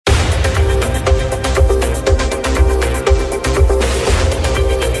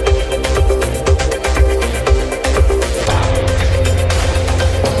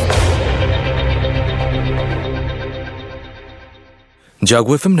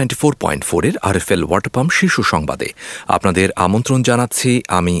জাগো FM 94.4 RFL water pump শীর্ষ সংবাদে আপনাদের আমন্ত্রণ জানাচ্ছি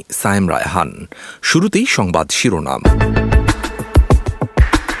আমি সায়েম রায়হান। শুরুতেই সংবাদ শিরোনাম।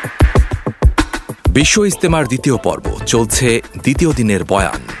 বিশ্ব ইজতেমার দ্বিতীয় পর্ব চলছে, দ্বিতীয় দিনের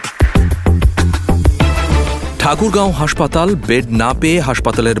বয়ান। ঠাকুরগাঁও হাসপাতাল, বেড না পেয়ে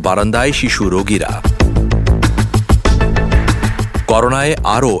হাসপাতালের বারান্দায় শিশু রোগীরা। করোনায়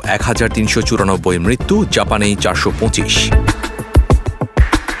আরও 1394 মৃত্যু, জাপানেই 425।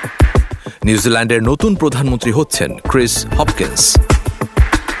 নিউজিল্যান্ডের নতুন প্রধানমন্ত্রী হচ্ছেন ক্রিস হপকিন্স।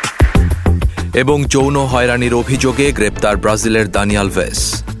 এবং যৌন হয়রানির অভিযোগে গ্রেপ্তার ব্রাজিলের দানি আলভেস।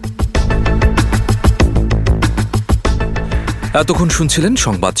 এতক্ষণ শুনছিলেন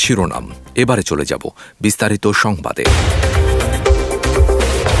সংবাদ শিরোনাম। এবারে চলে যাব বিস্তারিত সংবাদে।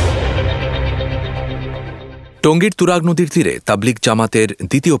 টঙ্গীর তুরাগ নদীর তীরে তাবলিগ জামাতের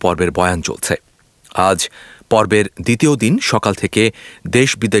দ্বিতীয় পর্বের বয়ান চলছে। আজ পর্বের দ্বিতীয় দিন সকাল থেকে দেশ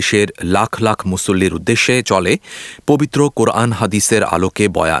বিদেশের লাখ লাখ মুসল্লির উদ্দেশ্যে চলে পবিত্র কোরআন হাদিসের আলোকে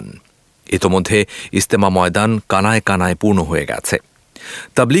বয়ান। ইতোমধ্যে ইজতেমা ময়দান কানায় কানায় পূর্ণ হয়ে গেছে।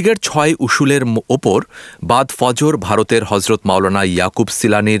 তাবলিগের 6 উসুলের ওপর বাদ ফজর ভারতের হজরত মাওলানা ইয়াকুব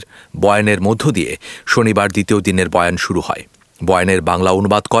সিলানির বয়ানের মধ্য দিয়ে শনিবার দ্বিতীয় দিনের বয়ান শুরু হয়। বয়ানের বাংলা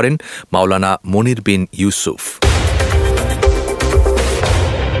অনুবাদ করেন মাওলানা মনির বিন ইউসুফ।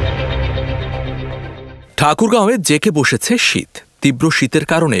 ঠাকুরগাঁওয়ে জেঁকে বসেছে শীত। তীব্র শীতের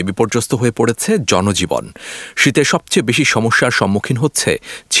কারণে বিপর্যস্ত হয়ে পড়েছে জনজীবন। শীতে সবচেয়ে বেশি সমস্যার সম্মুখীন হচ্ছে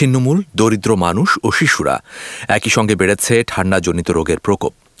ছিন্নমূল, দরিদ্র মানুষ ও শিশুরা। একই সঙ্গে বেড়েছে ঠান্ডাজনিত রোগের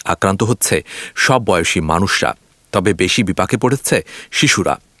প্রকোপ। আক্রান্ত হচ্ছে সব বয়সী মানুষরা, তবে বেশি বিপাকে পড়েছে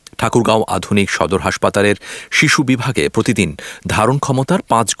শিশুরা। ঠাকুরগাঁও আধুনিক সদর হাসপাতালের শিশু বিভাগে প্রতিদিন ধারণ ক্ষমতার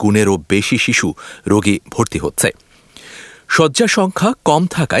 5 গুণেরও বেশি শিশু রোগী ভর্তি হচ্ছে। শয্যা সংখ্যা কম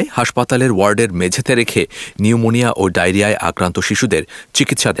থাকায় হাসপাতালের ওয়ার্ডের মেঝেতে রেখে নিউমোনিয়া ও ডায়রিয়ায় আক্রান্ত শিশুদের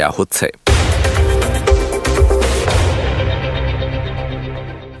চিকিৎসা দেওয়া হচ্ছে।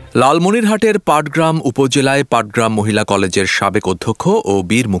 লালমনিরহাটের পাটগ্রাম উপজেলায় পাটগ্রাম মহিলা কলেজের সাবেক অধ্যক্ষ ও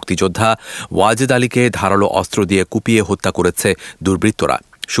বীর মুক্তিযোদ্ধা ওয়াজেদ আলীকে ধারালো অস্ত্র দিয়ে কুপিয়ে হত্যা করেছে দুর্বৃত্তরা।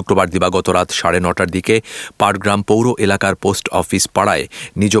 শুক্রবার দিবাগত রাত 9:30টার দিকে পাটগ্রাম পৌর এলাকার পোস্ট অফিস পাড়ায়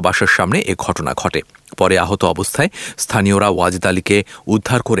নিজ বাসার সামনে এ ঘটনা ঘটে। পরে আহত অবস্থায় স্থানীয়রা ওয়াজেদ আলীকে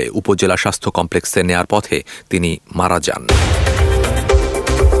উদ্ধার করে উপজেলা স্বাস্থ্য কমপ্লেক্সে নেয়ার পথে তিনি মারা যান।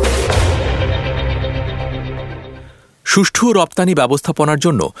 সুষ্ঠু রপ্তানি ব্যবস্থাপনার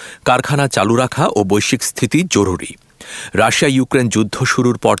জন্য কারখানা চালু রাখা ও বৈশ্বিক স্থিতি জরুরি। রাশিয়া ইউক্রেন যুদ্ধ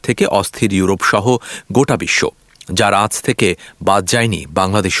শুরুর পর থেকে অস্থির ইউরোপ সহ গোটা বিশ্ব, যার আঁচ থেকে বাদ যায়নি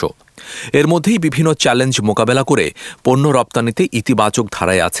বাংলাদেশও। এর মধ্যেই বিভিন্ন চ্যালেঞ্জ মোকাবেলা করে পণ্য রপ্তানিতে ইতিবাচক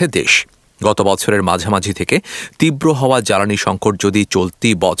ধারায় আছে দেশ। গত বছরের মাঝামাঝি থেকে তীব্র হওয়া জ্বালানি সংকট যদি চলতি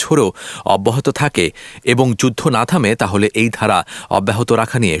বছরও অব্যাহত থাকে এবং যুদ্ধ না থামে, তাহলে এই ধারা অব্যাহত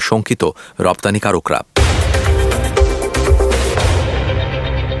রাখা নিয়ে শঙ্কিত রপ্তানিকারকরা।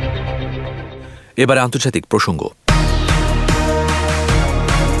 এবারে আন্তর্জাতিক প্রসঙ্গ।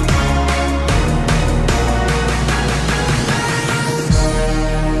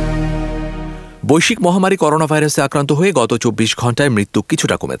 বৈশ্বিক মহামারী করোনা ভাইরাসে আক্রান্ত হয়ে গত 24 ঘণ্টায় মৃত্যু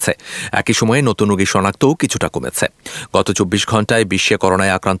কিছুটা কমেছে। একই সময়ে নতুন রোগী শনাক্তও কিছুটা কমেছে। গত 24 ঘণ্টায় বিশ্বে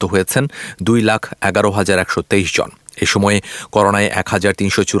করোনায় আক্রান্ত হয়েছেন 2,11,123 জন। এ সময়ে করোনায়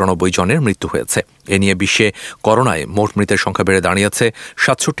 1,394 জনের মৃত্যু হয়েছে। এ নিয়ে বিশ্বে করোনায় মোট মৃতের সংখ্যা বেড়ে দাঁড়িয়েছে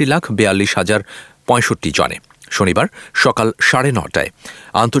 67,42,065 জনে। শনিবার সকাল 9:30টায়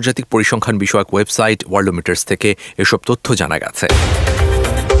আন্তর্জাতিক পরিসংখ্যান বিষয়ক ওয়েবসাইট ওয়ার্ল্ডোমিটার্স থেকে এসব তথ্য জানা গেছে।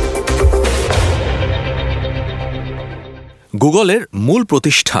 গুগলের মূল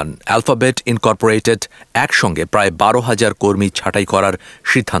প্রতিষ্ঠান অ্যালফাবেট ইনকর্পোরেটেড একসঙ্গে প্রায় 12,000 কর্মী ছাঁটাই করার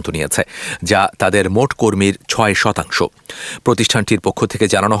সিদ্ধান্ত নিয়েছে, যা তাদের মোট কর্মীর 6%। প্রতিষ্ঠানটির পক্ষ থেকে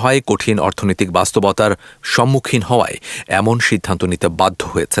জানানো হয়, কঠিন অর্থনৈতিক বাস্তবতার সম্মুখীন হওয়ায় এমন সিদ্ধান্ত নিতে বাধ্য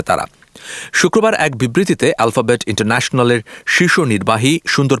হয়েছে তারা। শুক্রবার এক বিবৃতিতে অ্যালফাবেট ইন্টারন্যাশনালের শীর্ষ নির্বাহী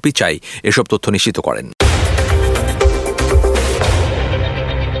সুন্দর পিচাই এসব তথ্য নিশ্চিত করেন।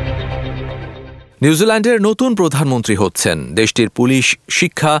 নিউজিল্যান্ডের নতুন প্রধানমন্ত্রী হচ্ছেন দেশটির পুলিশ,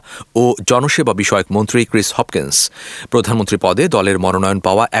 শিক্ষা ও জনসেবা বিষয়ক মন্ত্রী ক্রিস হপকিন্স। প্রধানমন্ত্রী পদে দলের মনোনয়ন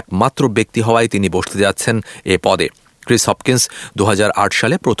পাওয়া একমাত্র ব্যক্তি হওয়ায় তিনি বসতে যাচ্ছেন এ পদে। ক্রিস হপকিন্স 2008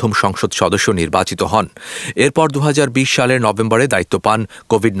 সালে প্রথম সংসদ সদস্য নির্বাচিত হন। এরপর 2020 সালের নভেম্বরে দায়িত্ব পান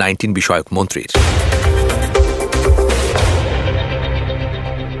কোভিড-19 বিষয়ক মন্ত্রীর।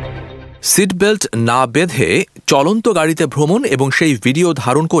 সিট বেল্ট না বেঁধে চলন্ত গাড়িতে ভ্রমণ এবং সেই ভিডিও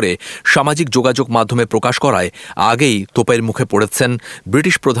ধারণ করে সামাজিক যোগাযোগ মাধ্যমে প্রকাশ করায় আগেই তোপের মুখে পড়েছেন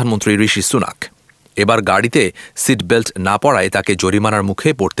ব্রিটিশ প্রধানমন্ত্রী ঋষি সুনাক। এবার গাড়িতে সিট বেল্ট না পরায় তাকে জরিমানার মুখে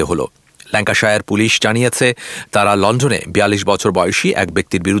পড়তে হল। ল্যাঙ্কাশায়ার পুলিশ জানিয়েছে তারা লন্ডনে ৪২ বছর বয়সী এক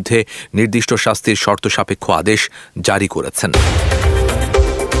ব্যক্তির বিরুদ্ধে নির্দিষ্ট শাস্তির শর্ত সাপেক্ষ আদেশ জারি করেছেন।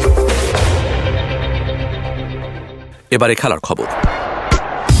 এবারে খেলার খবর।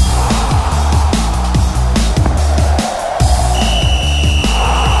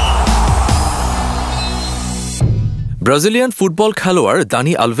 ব্রাজিলিয়ান ফুটবল খেলোয়াড়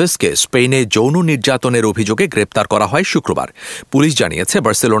দানি আলভেসকে স্পেনে যৌন নির্যাতনের অভিযোগে গ্রেপ্তার করা হয় শুক্রবার। পুলিশ জানিয়েছে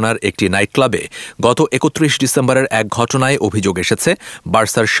বার্সেলোনার একটি নাইট ক্লাবে গত ৩১ ডিসেম্বরের এক ঘটনায় অভিযোগ এসেছে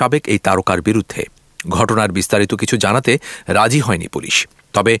বার্সার সাবেক এই তারকার বিরুদ্ধে। ঘটনার বিস্তারিত কিছু জানাতে রাজি হয়নি পুলিশ।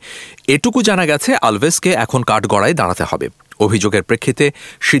 তবে এটুকু জানা গেছে আলভেসকে এখন কাঠগড়ায় দাঁড়াতে হবে। অভিযোগের প্রেক্ষিতে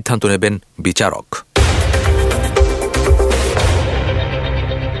সিদ্ধান্ত নেবেন বিচারক।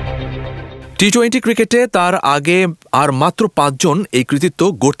 টি-20 ক্রিকেটে তার আগে আর মাত্র ৫ জন এই কৃতিত্ব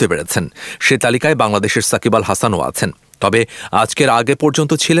গড়তে পেরেছেন। সে তালিকায় বাংলাদেশের সাকিব আল হাসানও আছেন। তবে আজকের আগে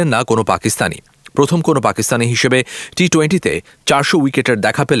পর্যন্ত ছিলেন না কোনো পাকিস্তানি। প্রথম কোনো পাকিস্তানি হিসেবে টি-20তে ৪০০ উইকেটের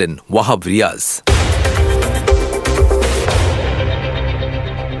দেখা পেলেন ওয়াহাব রিয়াজ।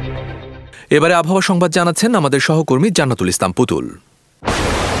 এবারে আবহাওয়া সংবাদ জানাচ্ছেন আমাদের সহকর্মী জান্নাতুল ইসলাম পুতুল।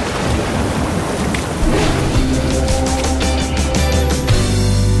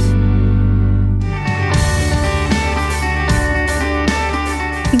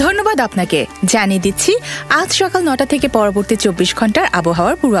 ধন্যবাদ আপনাকে। জানিয়ে দিচ্ছি আজ সকাল ৯টা থেকে পরবর্তী ২৪ ঘন্টার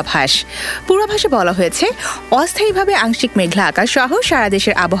আবহাওয়ার পূর্বাভাস। পূর্বাভাসে বলা হয়েছে অস্থায়ীভাবে আংশিক মেঘলা আকাশ সহ সারা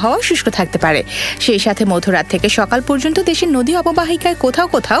দেশের আবহাওয়া শুষ্ক থাকতে পারে। সেই সাথে মধ্যরাত থেকে সকাল পর্যন্ত দেশের নদী অববাহিকায় কোথাও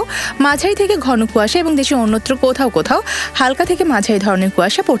কোথাও মাঝারি থেকে ঘন কুয়াশা এবং দেশের অন্যত্র কোথাও কোথাও হালকা থেকে মাঝারি ধরনের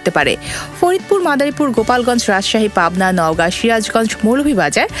কুয়াশা পড়তে পারে। ফরিদপুর, মাদারীপুর, গোপালগঞ্জ, রাজশাহী, পাবনা, নওগাঁ, সিরাজগঞ্জ,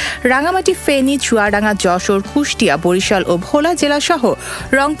 মৌলভীবাজার, রাঙামাটি, ফেনী, চুয়াডাঙ্গা, যশোর, কুষ্টিয়া, বরিশাল ও ভোলা জেলা সহ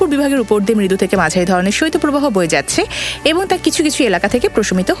রংপুর বিভাগের উপর দিয়ে মৃদু থেকে মাঝারি ধরনের শৈত্যপ্রবাহ বয়ে যাচ্ছে এবং তা কিছু কিছু এলাকা থেকে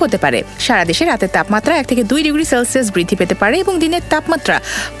প্রশমিত হতে পারে। সারা দেশে রাতের তাপমাত্রা ১ থেকে ২ ডিগ্রি সেলসিয়াস বৃদ্ধি পেতে পারে এবং দিনের তাপমাত্রা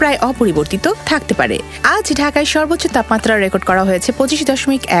প্রায় অপরিবর্তিত থাকতে পারে। আজ ঢাকায় সর্বোচ্চ তাপমাত্রা রেকর্ড করা হয়েছে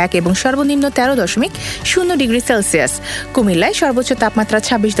 ২৫.১ এবং সর্বনিম্ন ১৩.০ ডিগ্রি সেলসিয়াস। কুমিল্লায় সর্বোচ্চ তাপমাত্রা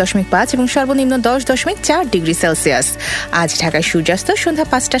 ২৬.৫ এবং সর্বনিম্ন ১০.৪ ডিগ্রি সেলসিয়াস। আজ ঢাকায় সূর্যাস্ত সন্ধ্যা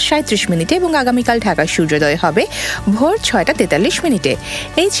 ৫টা ৩৭ এবং আগামীকাল ঢাকায় সূর্যোদয় হবে ভোর ৬টা ৪৩।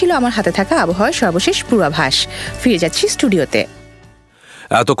 এই ছিল আমার হাতে থাকা আবহাওয়ার সর্বশেষ পূর্বাভাস। ফিরে যাচ্ছি স্টুডিওতে।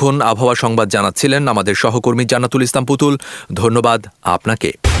 এতক্ষণ আবহাওয়া সংবাদ জানাচ্ছিলেন আমাদের সহকর্মী জান্নাতুল ইসলাম পুতুল। ধন্যবাদ আপনাকে।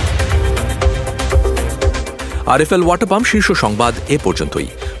 আরএফএল ওয়াটার পাম্প শীর্ষ সংবাদ এ পর্যন্তই।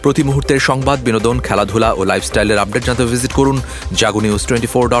 প্রতি মুহূর্তের সংবাদ, বিনোদন, খেলাধুলা ও লাইফস্টাইলের আপডেট জানতে ভিজিট করুন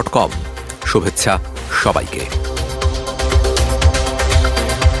jagunews24.com। শুভেচ্ছা সবাইকে।